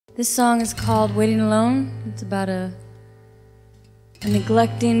This song is called Waiting Alone. It's about a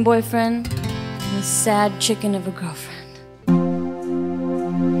neglecting boyfriend and a sad chicken of a girlfriend.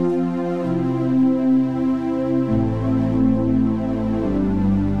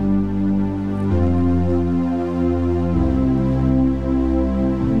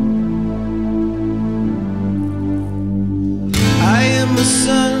 I am a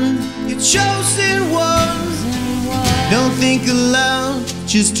son, your chosen one. Don't think aloud,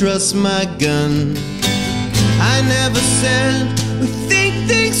 just trust my gun. I never said we think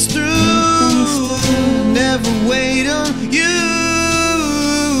things through. Never wait on you.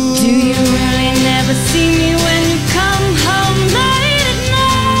 Do you really never see me when you come home late at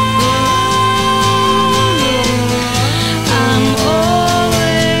night? I'm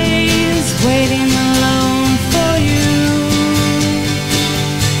always waiting alone for you.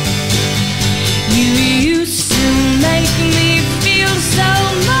 You used to make me feel so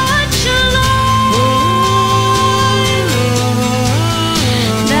much alone.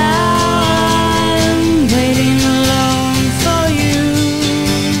 Now I'm waiting alone for you.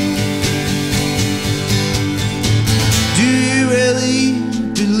 Do you really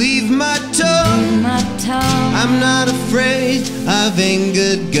believe my tongue? My tongue. I'm not afraid I've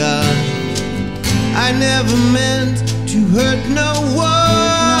angered God. I never meant to hurt no one.